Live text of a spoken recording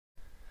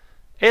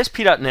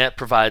ASP.NET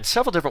provides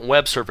several different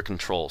web server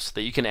controls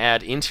that you can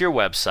add into your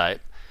website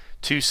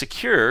to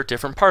secure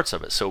different parts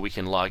of it. So we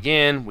can log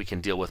in, we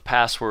can deal with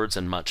passwords,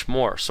 and much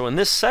more. So in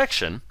this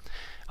section,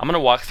 I'm going to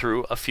walk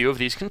through a few of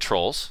these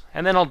controls,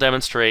 and then I'll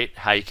demonstrate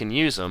how you can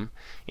use them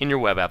in your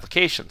web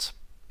applications.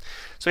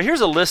 So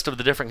here's a list of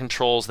the different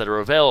controls that are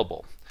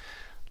available.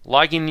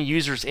 Logging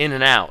users in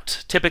and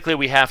out. Typically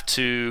we have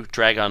to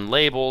drag on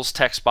labels,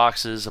 text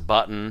boxes, a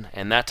button,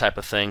 and that type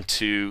of thing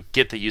to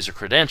get the user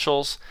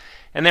credentials.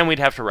 And then we'd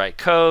have to write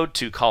code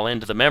to call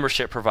into the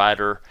membership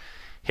provider,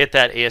 hit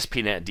that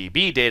ASP.NET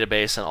DB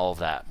database, and all of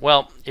that.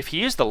 Well, if you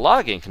use the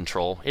login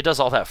control, it does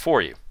all that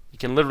for you. You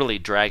can literally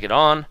drag it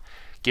on,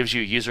 gives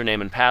you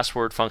username and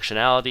password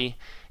functionality,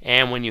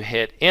 and when you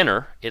hit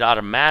enter, it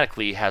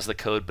automatically has the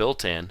code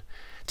built in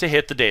to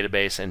hit the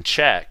database and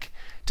check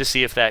to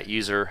see if that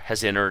user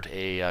has entered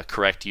a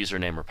correct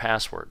username or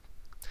password.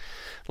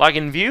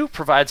 Login View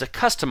provides a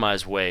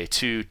customized way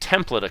to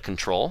template a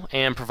control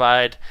and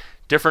provide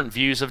different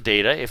views of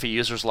data if a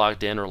user's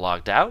logged in or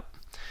logged out.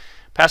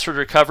 Password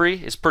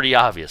recovery is pretty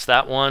obvious.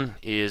 That one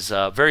is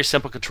a very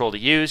simple control to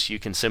use. You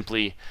can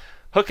simply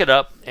hook it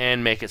up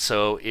and make it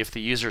so if the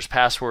user's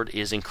password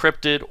is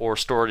encrypted or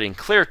stored in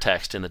clear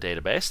text in the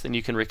database, then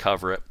you can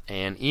recover it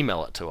and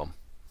email it to them.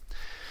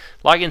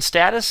 Login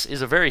status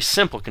is a very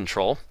simple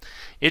control.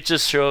 It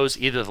just shows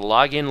either the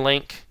login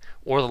link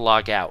or the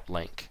logout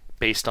link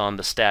based on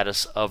the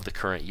status of the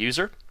current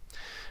user.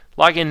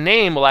 Login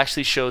name will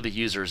actually show the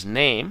user's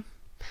name.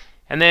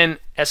 And then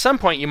at some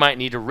point you might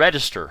need to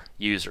register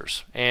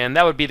users, and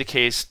that would be the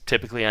case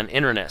typically on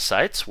internet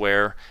sites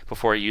where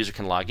before a user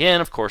can log in,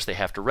 of course, they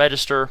have to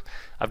register.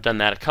 I've done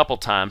that a couple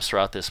times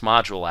throughout this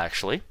module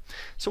actually.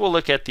 So we'll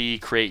look at the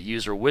Create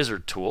User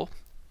Wizard tool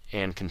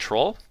and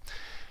control.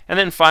 And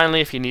then finally,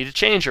 if you need to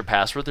change your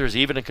password, there's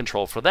even a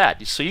control for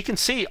that. So you can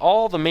see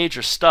all the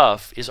major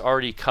stuff is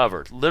already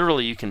covered.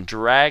 Literally, you can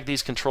drag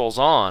these controls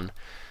on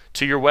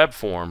to your web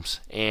forms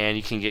and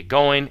you can get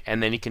going,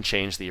 and then you can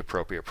change the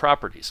appropriate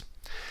properties.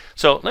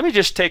 So let me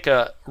just take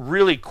a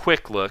really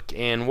quick look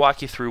and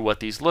walk you through what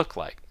these look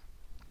like.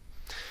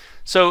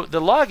 So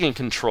the login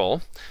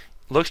control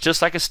looks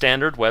just like a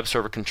standard web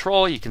server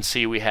control. You can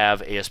see we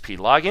have ASP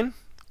login,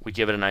 we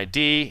give it an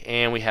ID,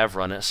 and we have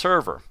run at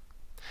server.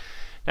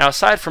 Now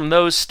aside from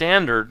those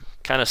standard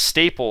kind of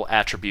staple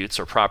attributes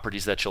or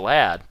properties that you'll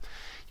add,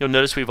 you'll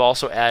notice we've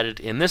also added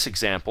in this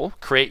example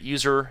create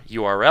user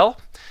URL.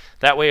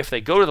 That way if they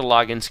go to the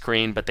login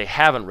screen but they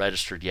haven't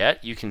registered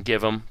yet, you can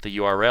give them the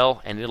URL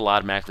and it'll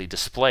automatically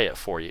display it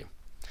for you.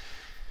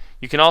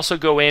 You can also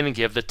go in and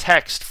give the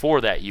text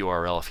for that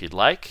URL if you'd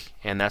like,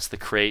 and that's the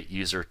create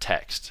user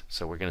text.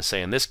 So we're going to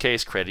say in this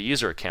case create a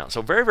user account.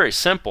 So very, very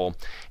simple,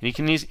 and you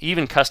can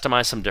even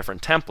customize some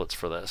different templates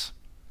for this.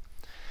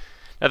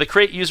 Now the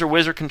Create User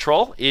Wizard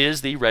control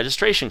is the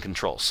registration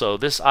control. So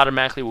this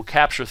automatically will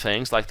capture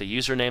things like the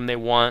username they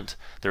want,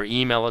 their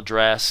email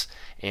address,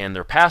 and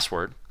their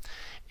password.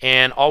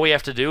 And all we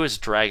have to do is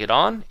drag it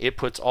on. It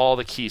puts all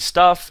the key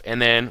stuff,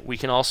 and then we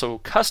can also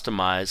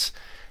customize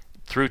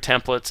through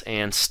templates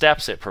and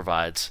steps it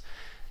provides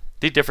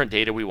the different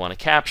data we want to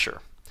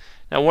capture.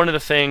 Now one of the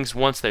things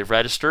once they've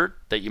registered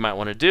that you might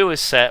want to do is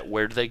set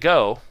where do they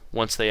go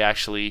once they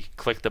actually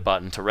click the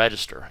button to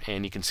register.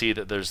 And you can see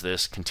that there's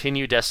this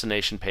continue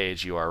destination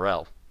page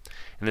URL.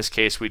 In this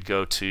case we'd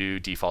go to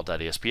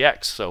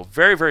default.aspx. So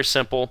very, very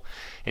simple,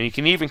 and you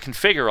can even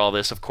configure all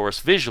this of course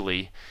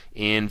visually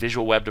in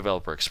Visual Web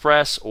Developer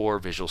Express or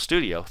Visual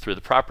Studio through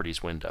the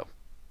properties window.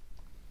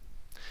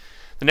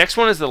 The next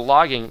one is the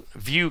login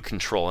view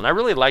control, and I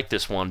really like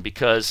this one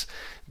because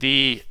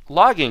the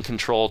login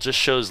control just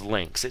shows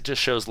links. It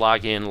just shows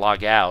login,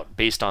 log out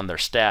based on their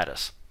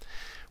status.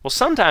 Well,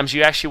 sometimes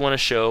you actually want to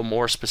show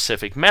more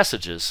specific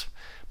messages,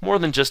 more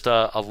than just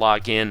a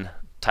login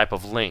type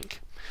of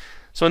link.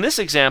 So in this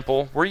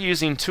example, we're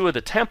using two of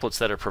the templates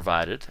that are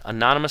provided,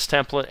 anonymous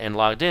template and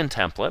logged in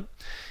template,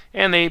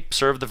 and they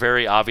serve the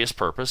very obvious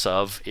purpose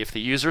of if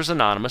the user is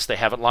anonymous, they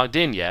haven't logged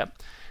in yet,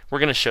 we're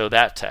going to show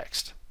that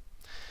text.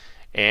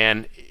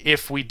 And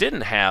if we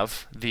didn't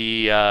have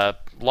the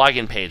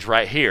login page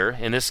right here,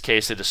 in this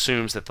case it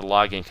assumes that the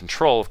login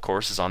control of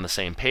course is on the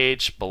same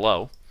page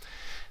below,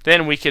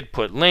 then we could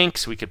put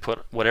links, we could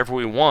put whatever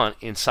we want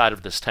inside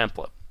of this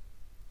template.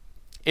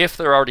 If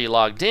they're already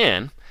logged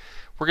in,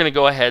 we're going to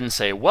go ahead and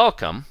say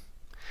welcome,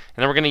 and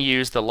then we're going to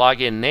use the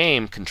login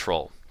name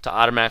control to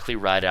automatically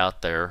write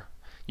out their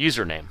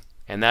username,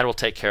 and that will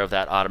take care of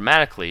that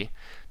automatically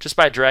just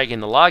by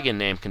dragging the login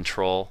name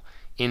control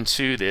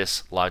into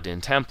this logged in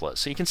template.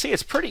 So you can see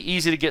it's pretty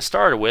easy to get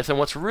started with, and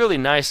what's really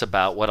nice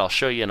about what I'll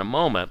show you in a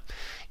moment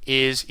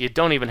is you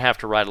don't even have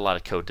to write a lot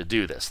of code to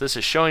do this. This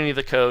is showing you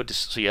the code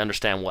so you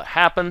understand what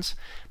happens,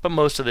 but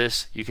most of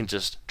this you can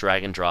just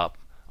drag and drop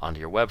onto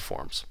your web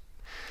forms.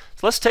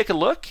 So let's take a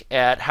look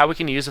at how we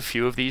can use a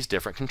few of these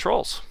different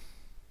controls.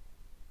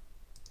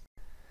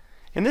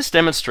 In this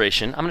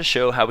demonstration, I'm going to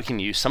show how we can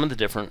use some of the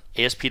different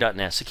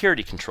ASP.NET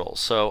security controls.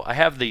 So I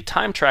have the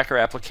time tracker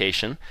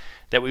application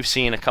that we've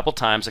seen a couple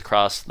times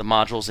across the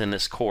modules in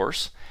this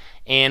course,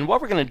 And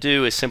what we're going to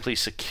do is simply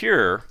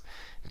secure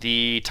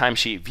the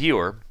timesheet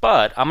viewer,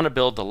 but I'm going to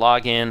build the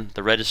login,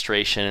 the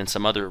registration, and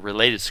some other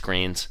related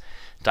screens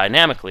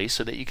dynamically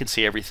so that you can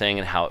see everything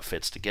and how it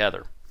fits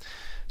together.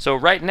 So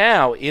right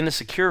now in the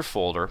secure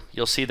folder,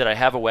 you'll see that I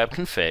have a web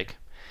config,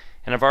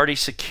 and I've already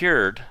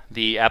secured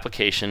the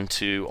application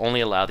to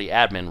only allow the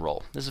admin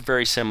role. This is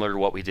very similar to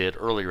what we did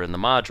earlier in the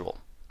module.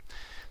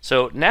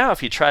 So now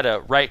if you try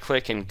to right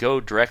click and go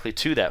directly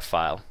to that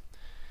file,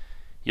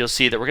 you'll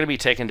see that we're going to be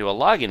taken to a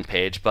login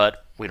page,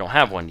 but we don't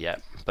have one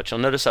yet. But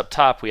you'll notice up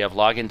top we have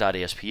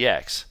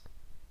login.aspx.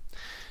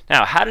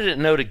 Now, how did it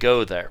know to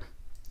go there?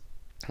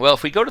 Well,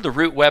 if we go to the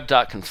root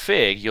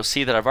web.config, you'll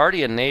see that I've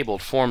already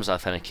enabled forms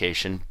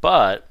authentication,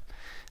 but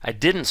I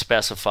didn't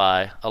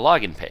specify a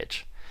login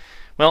page.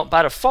 Well,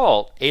 by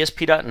default,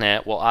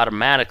 ASP.NET will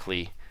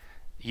automatically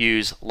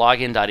use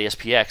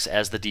login.aspx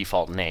as the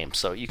default name.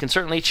 So you can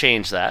certainly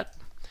change that.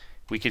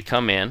 We could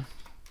come in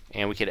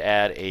and we could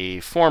add a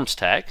forms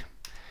tag,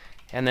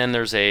 and then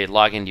there's a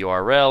login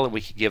URL, and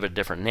we could give it a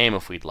different name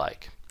if we'd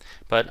like.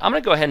 But I'm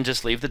going to go ahead and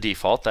just leave the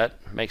default. That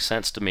makes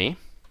sense to me.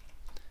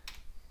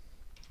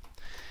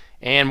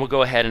 And we'll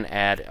go ahead and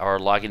add our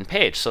login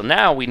page. So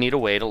now we need a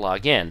way to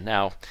log in.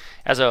 Now,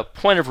 as a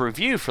point of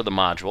review for the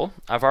module,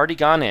 I've already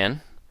gone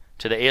in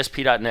to the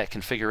ASP.NET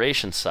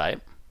configuration site,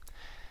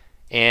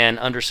 and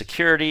under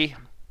security,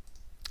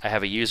 I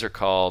have a user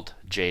called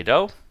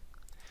JDoe,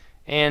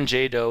 and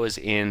JDoe is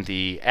in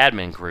the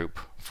admin group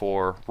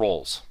for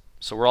roles.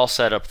 So we're all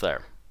set up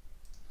there.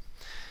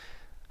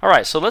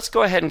 Alright, so let's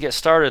go ahead and get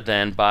started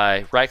then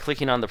by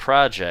right-clicking on the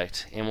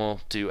project, and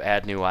we'll do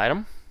Add New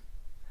Item.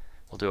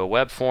 We'll do a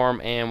web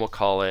form, and we'll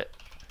call it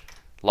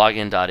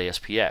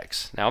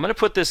login.aspx. Now I'm going to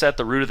put this at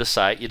the root of the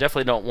site. You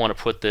definitely don't want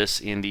to put this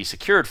in the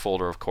secured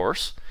folder, of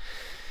course,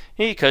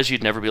 because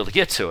you'd never be able to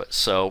get to it.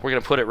 So we're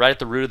going to put it right at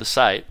the root of the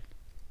site.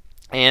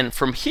 And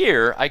from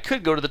here, I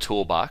could go to the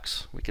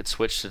toolbox. We could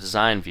switch to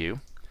design view.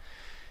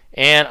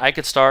 And I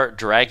could start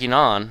dragging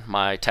on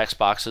my text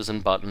boxes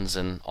and buttons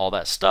and all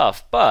that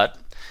stuff, but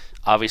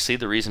obviously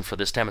the reason for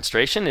this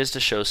demonstration is to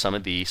show some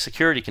of the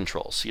security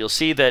controls. So you'll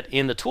see that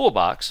in the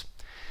toolbox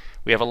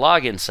we have a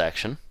login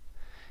section,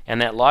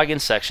 and that login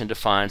section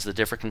defines the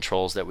different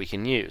controls that we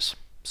can use.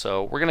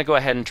 So we're going to go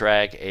ahead and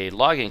drag a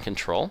login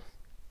control,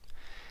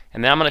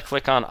 and then I'm going to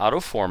click on auto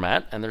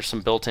format, and there's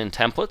some built-in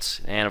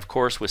templates, and of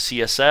course with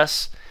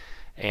CSS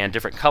and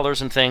different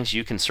colors and things,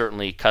 you can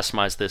certainly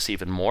customize this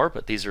even more,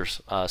 but these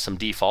are some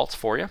defaults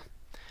for you.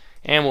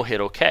 And we'll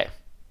hit OK.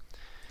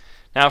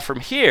 Now from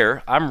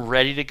here, I'm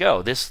ready to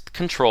go. This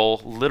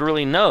control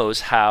literally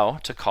knows how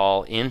to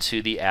call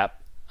into the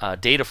app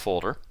data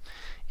folder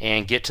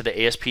and get to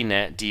the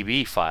ASP.NET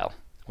DB file,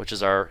 which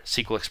is our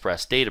SQL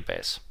Express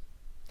database.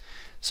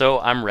 So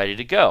I'm ready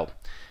to go.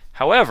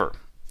 However,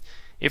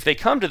 if they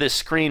come to this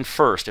screen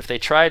first, if they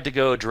tried to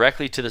go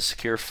directly to the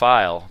secure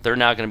file, they're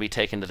now going to be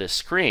taken to this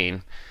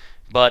screen.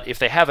 But if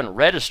they haven't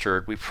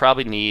registered, we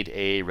probably need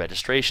a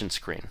registration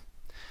screen.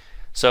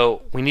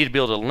 So we need to be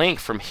able to link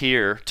from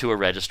here to a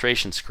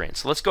registration screen.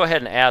 So let's go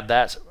ahead and add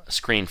that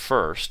screen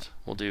first.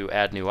 We'll do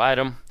Add New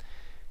Item,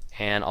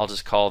 and I'll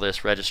just call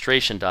this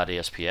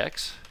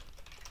registration.aspx.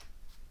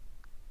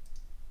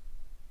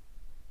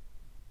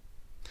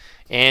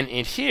 And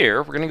in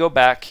here, we're going to go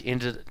back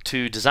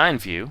into Design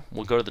View.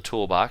 We'll go to the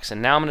toolbox,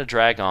 and now I'm going to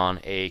drag on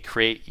a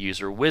Create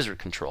User Wizard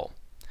control.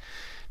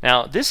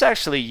 Now, this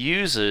actually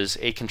uses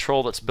a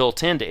control that's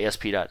built into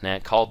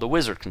ASP.NET called the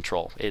Wizard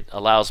control. It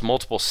allows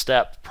multiple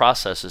step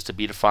processes to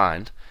be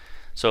defined.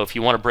 So if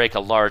you want to break a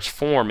large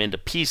form into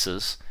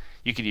pieces,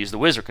 you could use the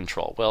Wizard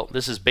control. Well,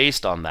 this is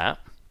based on that.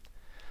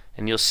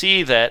 And you'll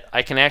see that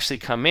I can actually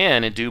come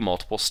in and do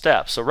multiple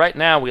steps. So right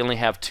now we only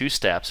have 2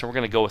 steps, and we're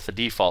going to go with the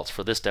defaults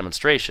for this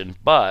demonstration,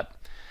 but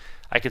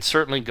I could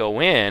certainly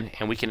go in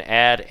and we can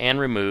add and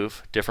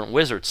remove different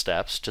wizard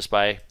steps just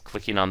by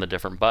clicking on the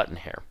different button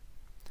here.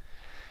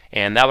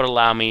 And that would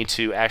allow me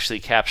to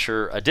actually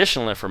capture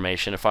additional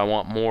information if I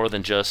want more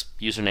than just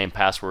username,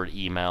 password,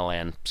 email,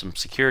 and some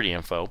security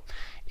info.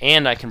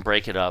 And I can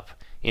break it up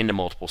into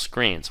multiple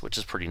screens, which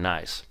is pretty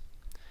nice.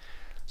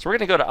 So we're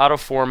going to go to Auto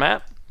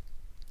Format.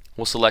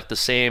 We'll select the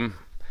same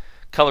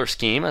color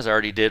scheme as I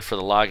already did for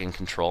the login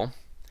control.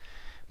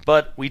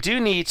 But we do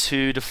need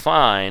to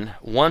define,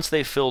 once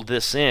they filled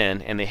this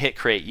in and they hit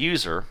Create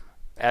User,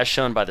 as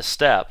shown by the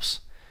steps,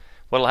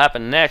 what will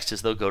happen next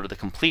is they'll go to the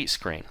complete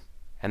screen.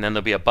 And then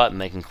there'll be a button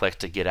they can click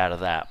to get out of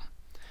that.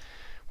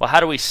 Well, how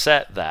do we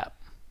set that?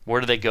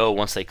 Where do they go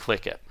once they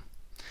click it?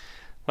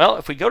 Well,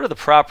 if we go to the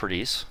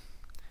properties,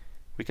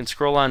 we can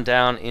scroll on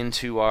down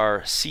into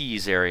our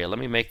C's area. Let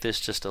me make this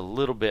just a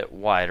little bit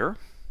wider.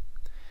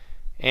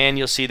 And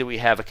you'll see that we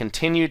have a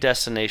continue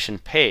destination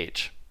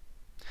page.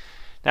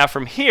 Now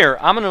from here,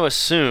 I'm going to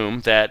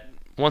assume that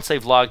once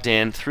they've logged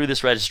in through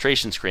this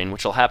registration screen,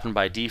 which will happen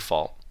by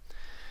default,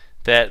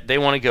 that they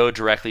want to go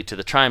directly to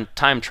the time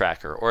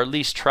tracker, or at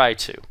least try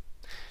to.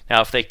 Now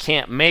if they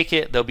can't make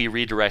it, they'll be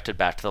redirected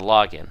back to the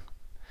login.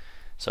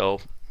 So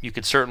you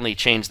could certainly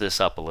change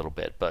this up a little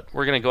bit, but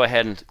we're going to go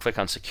ahead and click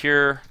on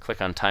Secure,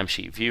 click on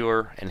Timesheet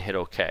Viewer, and hit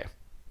OK.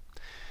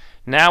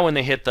 Now when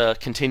they hit the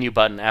Continue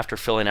button after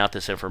filling out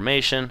this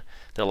information,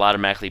 they'll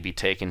automatically be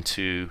taken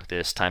to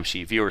this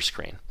Timesheet Viewer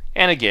screen.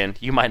 And again,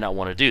 you might not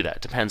want to do that.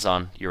 It depends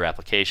on your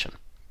application.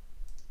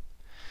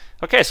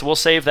 Okay, so we'll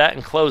save that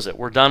and close it.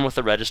 We're done with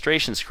the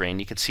registration screen.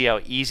 You can see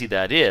how easy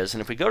that is.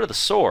 And if we go to the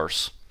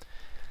source,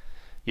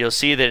 you'll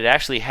see that it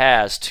actually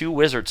has two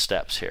wizard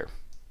steps here.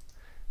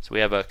 So we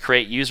have a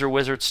create user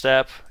wizard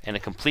step and a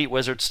complete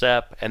wizard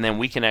step, and then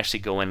we can actually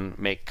go in and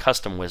make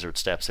custom wizard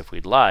steps if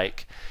we'd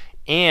like.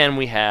 And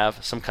we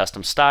have some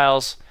custom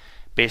styles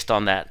based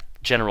on that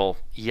general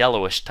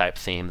yellowish type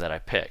theme that I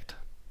picked.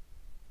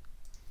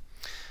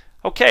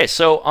 Okay,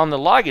 so on the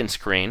login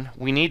screen,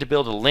 we need to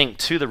build a link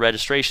to the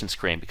registration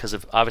screen because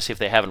obviously if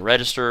they haven't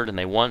registered and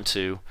they want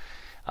to,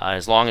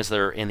 as long as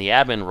they're in the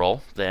admin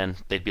role, then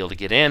they'd be able to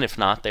get in. If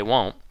not, they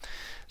won't.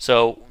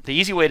 So the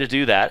easy way to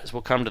do that is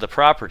we'll come to the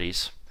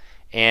properties,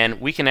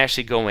 and we can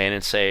actually go in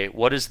and say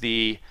what is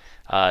the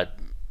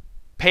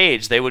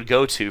page they would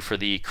go to for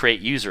the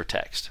create user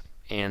text.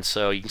 And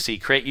so you can see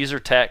create user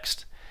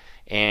text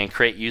and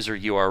create user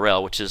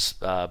URL, which is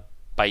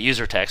by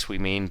user text we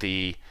mean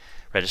the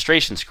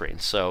registration screen.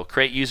 So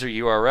create user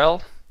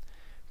URL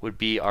would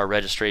be our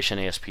registration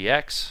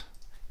ASPX,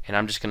 and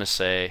I'm just going to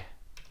say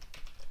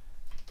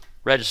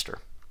register.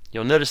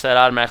 You'll notice that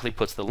automatically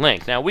puts the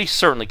link. Now we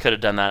certainly could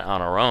have done that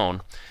on our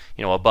own,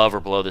 above or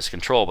below this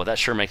control, but that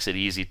sure makes it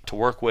easy to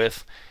work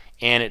with,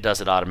 and it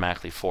does it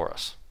automatically for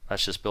us.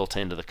 That's just built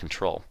into the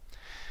control.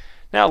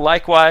 Now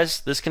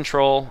likewise, this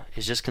control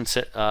is just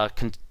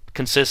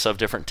consists of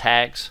different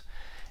tags,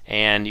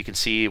 and you can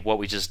see what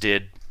we just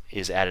did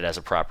is added as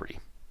a property.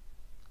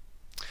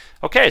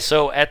 Okay,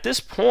 so at this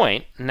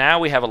point, now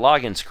we have a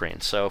login screen.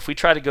 So if we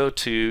try to go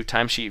to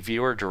Timesheet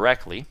Viewer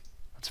directly,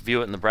 let's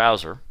view it in the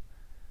browser,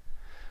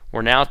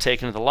 we're now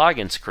taken to the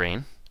login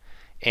screen,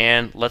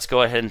 and let's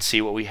go ahead and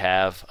see what we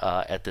have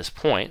at this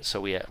point.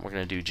 So we're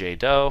going to do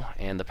JDoe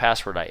and the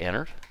password I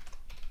entered.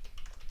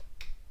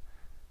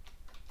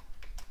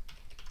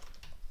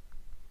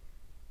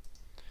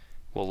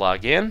 We'll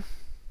log in,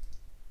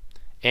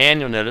 and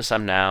you'll notice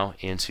I'm now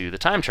into the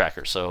time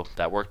tracker, so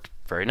that worked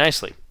very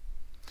nicely.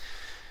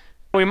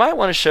 We might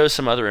want to show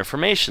some other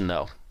information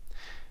though.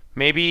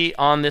 Maybe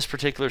on this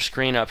particular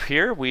screen up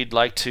here, we'd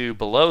like to,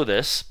 below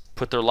this,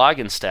 put their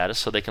login status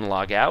so they can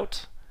log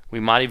out. We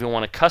might even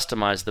want to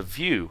customize the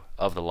view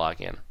of the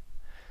login.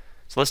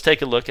 So let's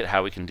take a look at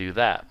how we can do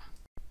that.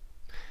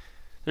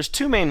 There's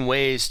two main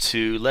ways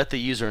to let the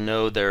user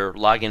know their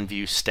login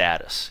view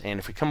status, and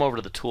if we come over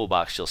to the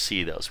toolbox you'll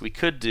see those. We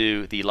could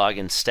do the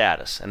login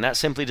status, and that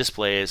simply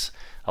displays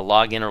a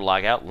login or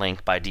logout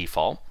link by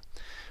default.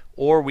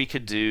 Or we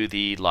could do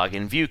the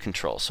login view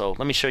control. So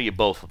let me show you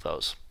both of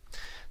those.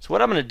 So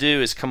what I'm going to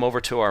do is come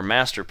over to our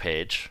master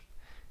page.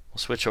 We'll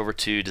switch over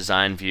to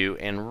design view,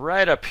 and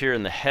right up here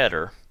in the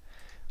header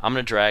I'm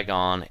going to drag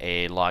on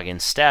a login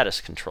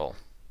status control.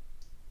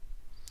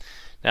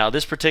 Now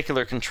this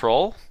particular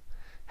control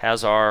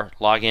has our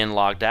login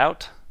logged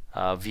out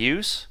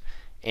views,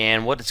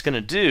 and what it's going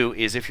to do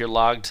is if you're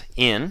logged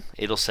in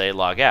it'll say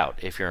log out.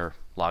 If you're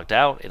logged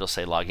out, it'll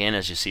say log in,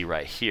 as you see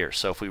right here.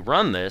 So if we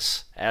run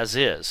this as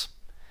is,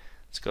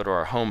 let's go to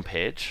our home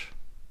page.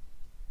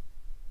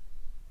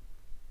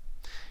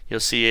 You'll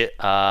see it.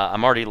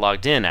 I'm already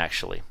logged in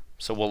actually.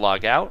 So we'll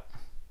log out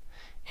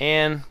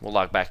and we'll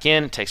log back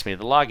in. It takes me to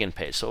the login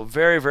page. So a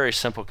very, very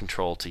simple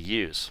control to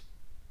use.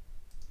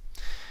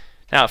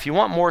 Now if you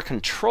want more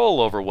control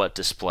over what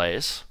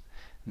displays,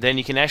 then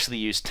you can actually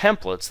use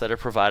templates that are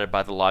provided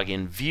by the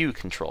login view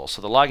control.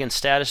 So the login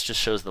status just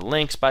shows the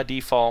links by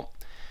default.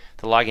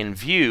 The login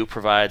view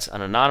provides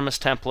an anonymous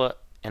template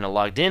and a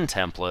logged in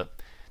template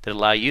that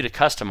allow you to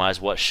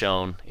customize what's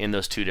shown in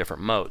those two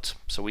different modes.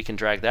 So we can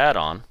drag that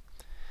on,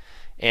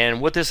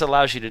 and what this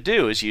allows you to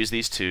do is use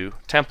these two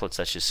templates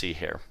that you see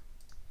here.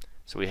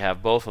 So we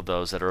have both of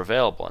those that are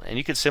available, and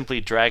you can simply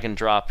drag and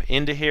drop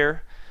into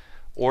here,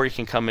 or you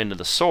can come into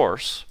the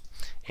source,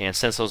 and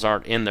since those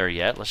aren't in there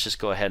yet, let's just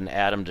go ahead and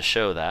add them to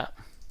show that.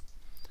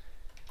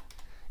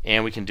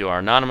 And we can do our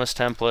anonymous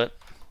template,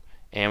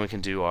 and we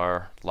can do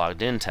our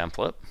logged in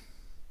template,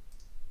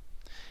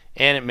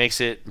 and it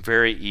makes it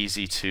very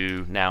easy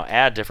to now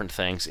add different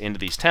things into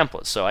these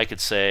templates. So I could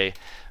say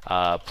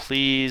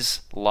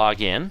please log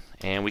in,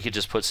 and we could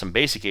just put some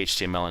basic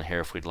HTML in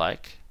here if we'd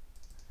like,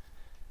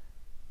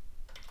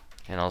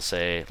 and I'll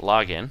say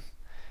login,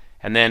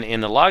 and then in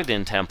the logged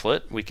in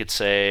template we could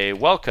say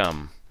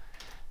welcome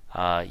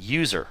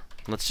user.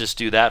 Let's just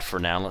do that for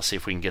now. Let's see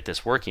if we can get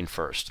this working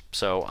first.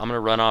 So I'm going to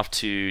run off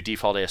to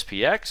default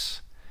ASPX.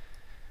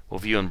 We'll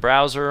view in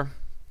browser,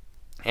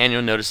 and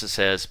you'll notice it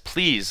says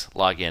please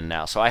log in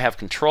now. So I have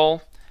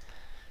control.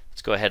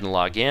 Let's go ahead and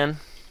log in,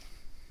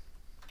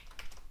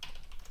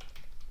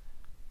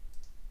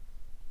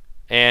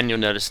 and you'll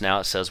notice now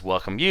it says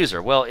welcome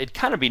user. Well, it'd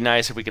kind of be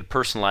nice if we could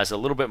personalize it a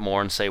little bit more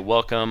and say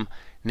welcome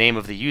name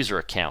of the user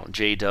account,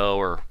 JDoe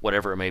or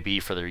whatever it may be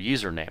for their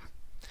username,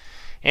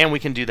 and we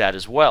can do that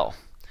as well.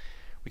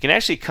 we can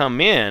actually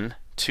come in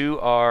to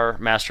our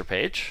master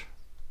page,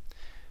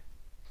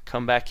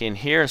 come back in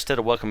here. Instead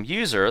of welcome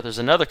user, there's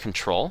another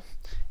control,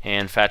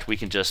 and in fact we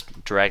can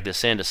just drag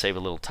this in to save a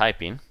little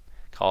typing,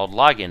 called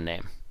login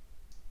name.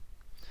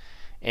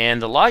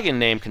 And the login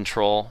name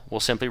control will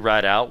simply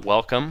write out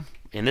welcome,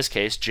 in this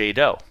case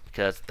JDoe,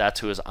 because that's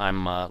who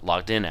I'm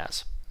logged in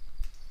as.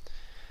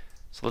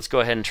 So let's go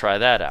ahead and try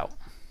that out.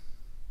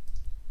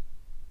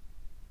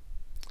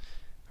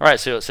 Alright,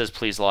 so it says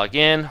please log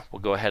in. We'll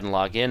go ahead and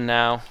log in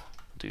now.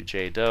 Do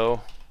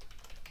JDoe.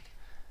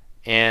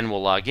 And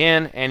we'll log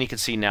in, and you can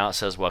see now it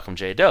says welcome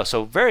JDoe.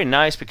 So very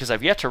nice, because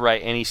I've yet to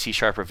write any C#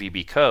 or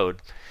VB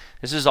code.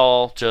 This is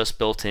all just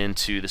built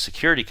into the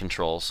security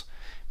controls.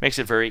 Makes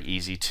it very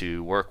easy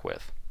to work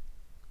with.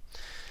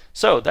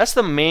 So that's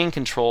the main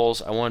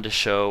controls I wanted to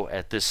show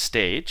at this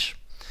stage.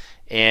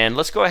 And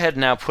let's go ahead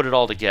and now put it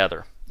all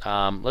together.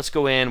 Let's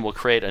go in, we'll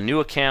create a new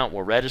account,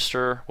 we'll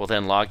register, we'll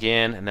then log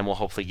in, and then we'll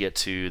hopefully get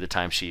to the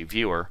timesheet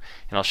viewer.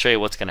 And I'll show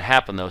you what's going to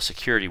happen though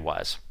security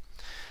wise.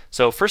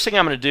 So first thing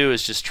I'm going to do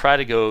is just try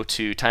to go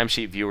to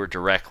timesheet viewer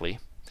directly.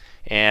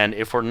 And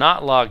if we're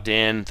not logged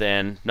in,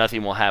 then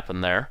nothing will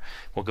happen there.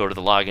 We'll go to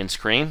the login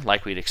screen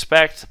like we'd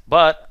expect,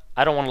 but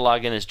I don't want to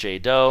log in as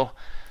JDoe.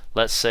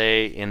 Let's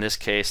say in this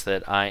case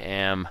that I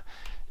am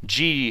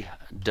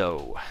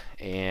GDoe,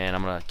 and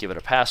I'm going to give it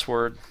a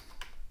password,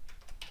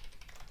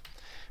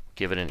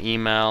 give it an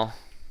email,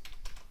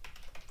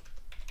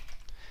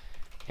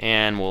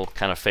 and we'll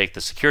kind of fake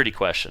the security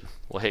question.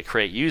 We'll hit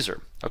create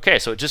user. Okay,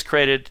 so it just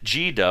created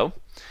GDoe,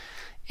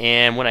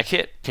 and when I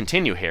hit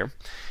continue here,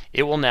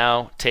 it will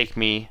now take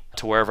me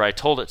to wherever I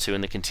told it to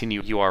in the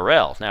continue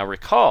URL. Now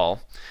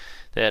recall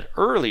that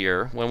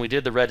earlier when we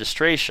did the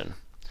registration,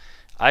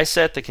 I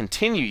set the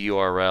continue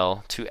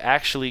URL to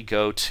actually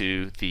go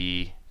to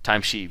the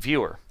timesheet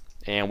viewer,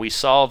 and we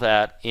saw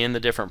that in the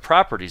different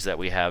properties that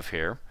we have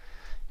here.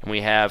 And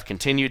we have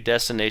continued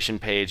destination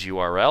page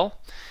URL,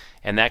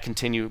 and that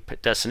continued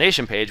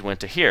destination page went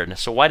to here. Now,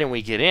 so why didn't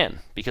we get in?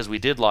 Because we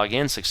did log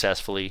in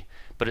successfully,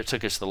 but it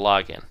took us to the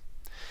login.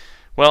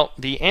 Well,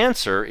 the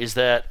answer is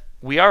that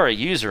we are a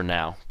user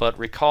now, but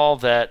recall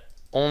that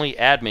only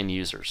admin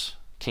users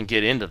can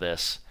get into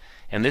this,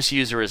 and this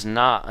user is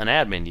not an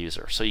admin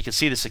user. So you can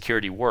see the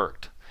security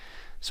worked.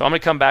 So I'm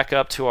going to come back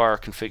up to our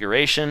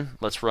configuration.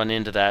 Let's run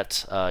into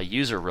that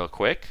user real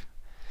quick,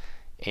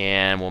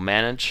 and we'll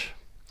manage.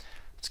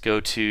 Let's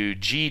go to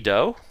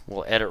GDoe,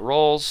 we'll edit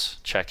roles,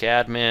 check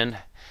admin.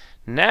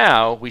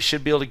 Now we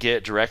should be able to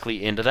get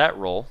directly into that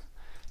role.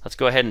 Let's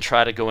go ahead and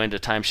try to go into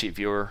timesheet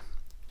viewer,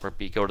 or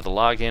go to the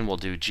login, we'll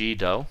do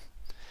GDoe,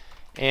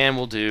 and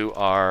we'll do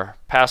our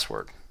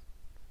password.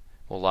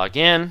 We'll log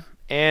in,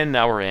 and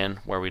now we're in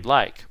where we'd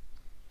like.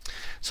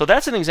 So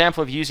that's an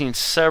example of using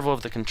several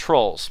of the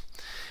controls.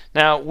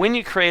 Now when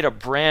you create a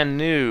brand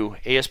new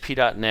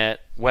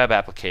ASP.NET web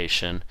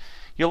application,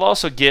 you'll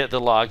also get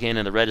the login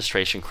and the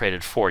registration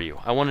created for you.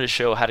 I wanted to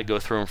show how to go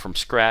through them from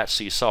scratch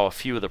so you saw a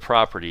few of the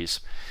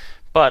properties.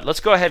 But let's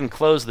go ahead and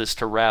close this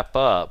to wrap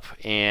up,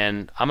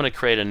 and I'm going to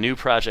create a new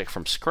project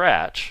from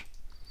scratch,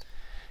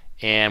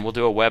 and we'll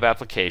do a web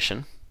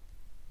application,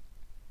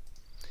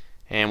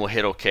 and we'll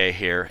hit OK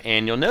here.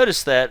 And you'll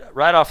notice that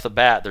right off the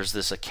bat there's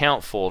this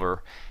account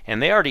folder, and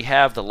they already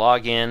have the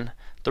login,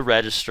 the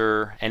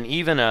register, and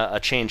even a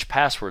change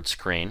password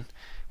screen,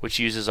 which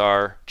uses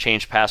our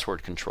change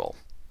password control.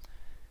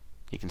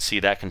 You can see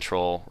that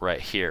control right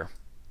here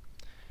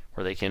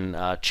where they can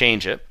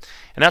change it,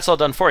 and that's all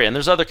done for you. And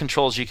there's other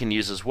controls you can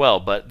use as well,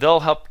 but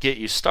they'll help get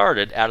you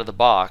started out of the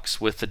box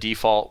with the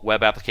default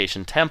web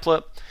application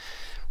template.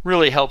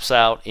 Really helps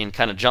out in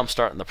kind of jump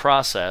starting the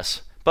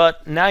process,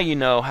 but now you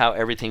know how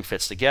everything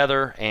fits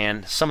together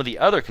and some of the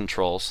other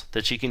controls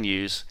that you can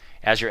use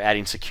as you're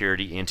adding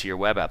security into your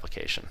web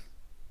application.